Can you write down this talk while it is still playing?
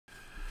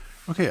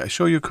Okay, I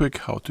show you quick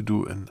how to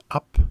do an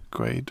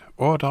upgrade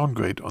or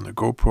downgrade on a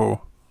GoPro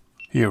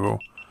Hero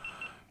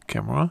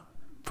camera.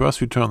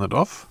 First we turn it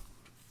off.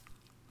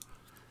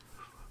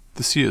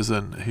 This here is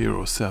an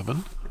Hero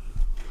 7.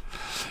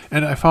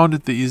 And I found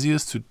it the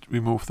easiest to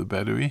remove the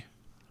battery.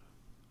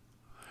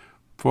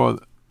 For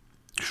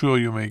sure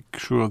you make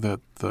sure that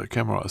the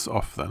camera is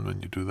off then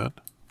when you do that.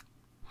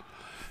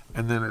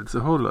 And then it's a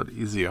whole lot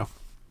easier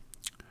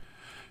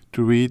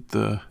to read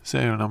the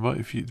serial number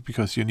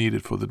because you need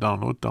it for the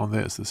download. Down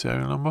there is the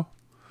serial number.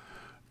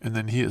 And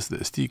then here's the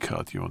SD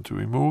card you want to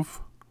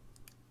remove.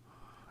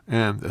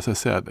 And as I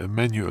said, a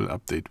manual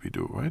update we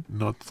do, right?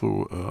 Not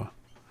through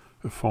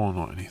a phone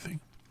or anything.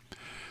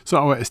 So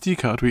our SD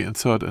card we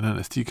insert in an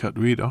SD card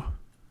reader.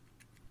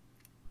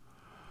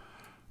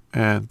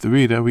 And the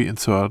reader we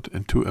insert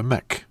into a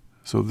Mac.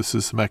 So this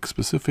is Mac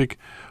specific.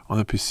 On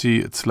the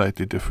PC it's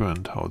slightly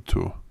different how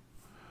to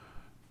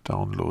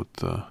download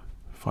the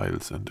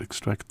files and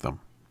extract them.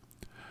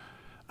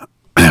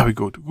 We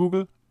go to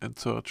Google and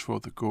search for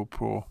the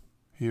GoPro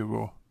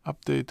Hero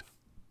update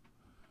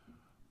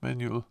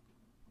manual.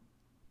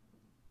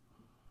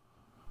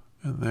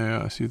 And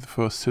there I see the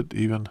first hit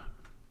even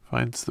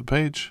finds the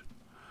page.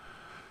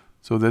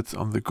 So that's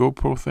on the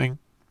GoPro thing.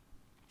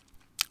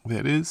 There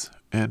it is.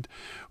 And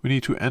we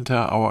need to enter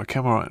our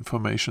camera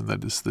information.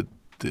 That is the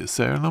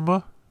serial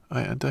number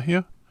I enter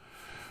here.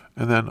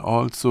 And then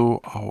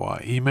also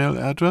our email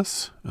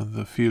address in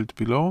the field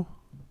below.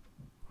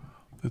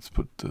 Let's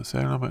put the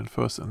serial number in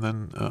first and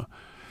then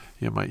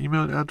here my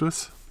email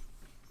address.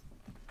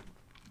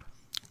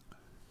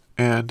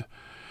 And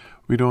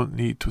we don't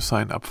need to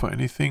sign up for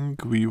anything.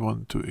 We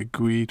want to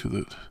agree to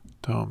the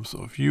terms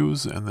of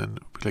use and then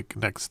click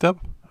next step.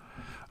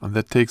 And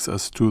that takes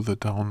us to the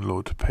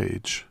download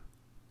page.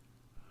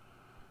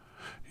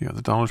 Here on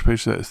the download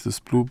page there is this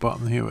blue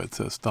button here where it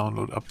says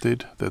download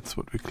update. That's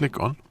what we click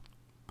on.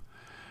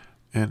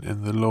 And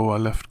in the lower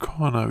left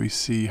corner we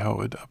see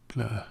how it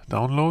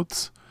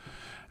downloads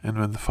and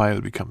when the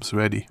file becomes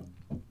ready.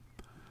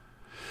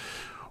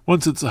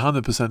 Once it's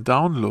 100%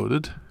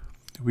 downloaded,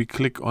 we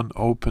click on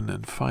Open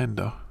in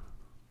Finder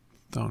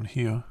down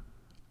here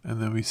and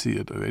then we see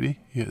it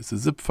already. Here is the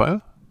zip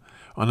file.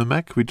 On a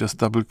Mac we just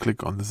double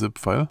click on the zip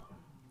file.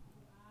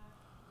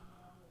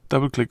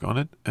 Double click on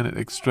it and it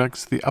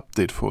extracts the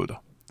update folder.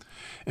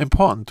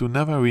 Important to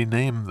never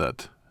rename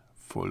that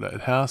folder.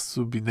 It has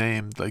to be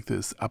named like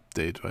this,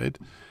 update, right?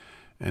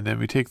 And then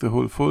we take the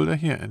whole folder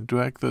here and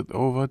drag that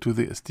over to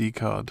the SD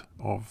card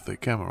of the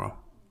camera.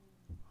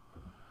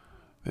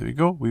 There we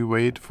go. We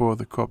wait for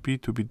the copy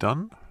to be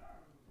done.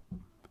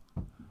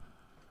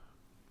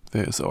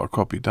 There's our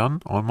copy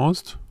done,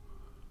 almost.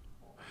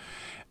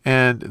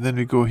 And then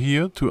we go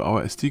here to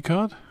our SD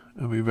card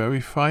and we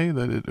verify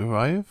that it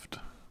arrived.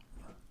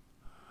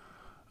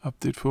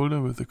 Update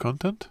folder with the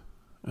content.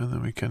 And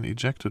then we can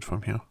eject it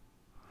from here.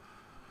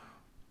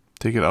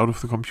 Take it out of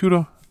the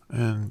computer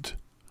and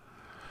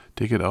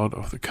take it out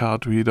of the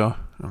card reader,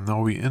 and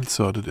now we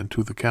insert it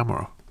into the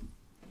camera.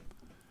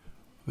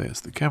 There's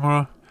the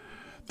camera.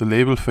 The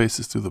label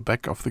faces to the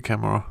back of the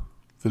camera,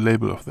 the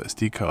label of the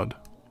SD card.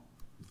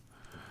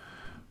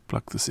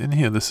 Plug this in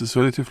here. This is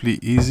relatively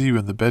easy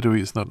when the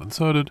battery is not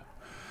inserted.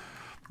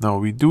 Now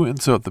we do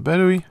insert the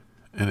battery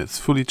and it's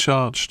fully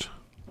charged.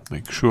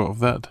 Make sure of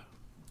that.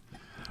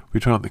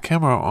 We turn the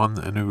camera on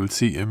and we will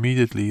see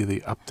immediately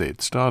the update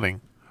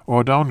starting.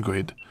 Or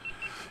downgrade.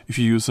 If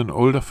you use an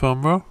older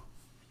firmware,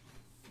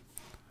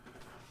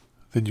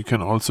 then you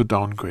can also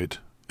downgrade.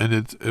 And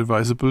it's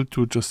advisable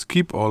to just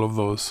keep all of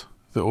those,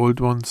 the old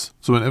ones.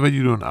 So whenever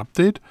you do an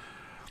update,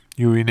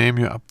 you rename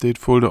your update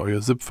folder or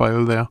your zip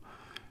file there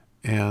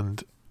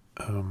and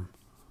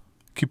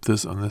keep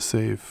this on a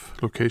safe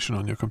location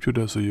on your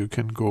computer so you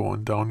can go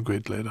and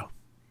downgrade later.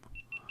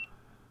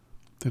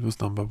 That was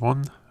number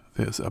 1.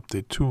 There's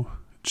update 2.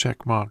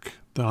 Check mark.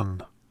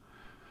 Done.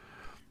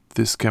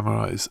 This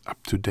camera is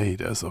up to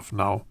date as of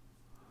now.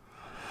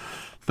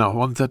 Now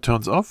once that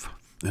turns off,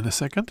 in a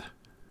second,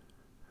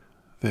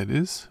 there it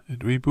is, it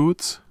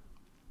reboots.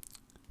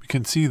 We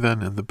can see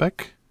then in the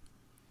back,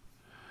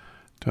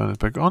 turn it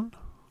back on,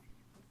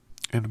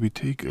 and we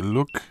take a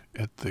look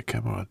at the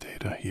camera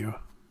data here.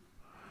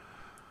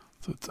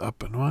 So it's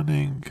up and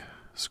running,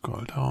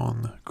 scroll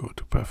down, go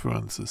to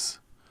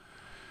preferences,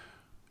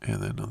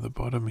 and then on the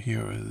bottom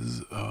here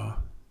is,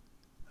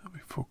 let me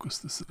focus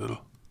this a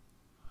little.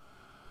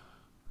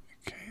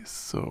 Okay,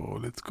 so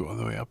let's go all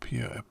the way up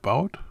here,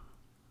 about,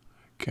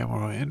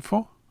 camera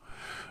info,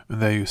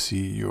 and there you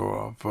see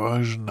your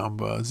version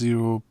number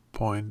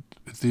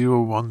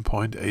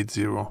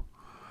 0.01.80.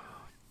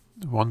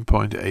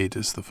 1.8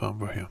 is the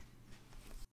firmware here.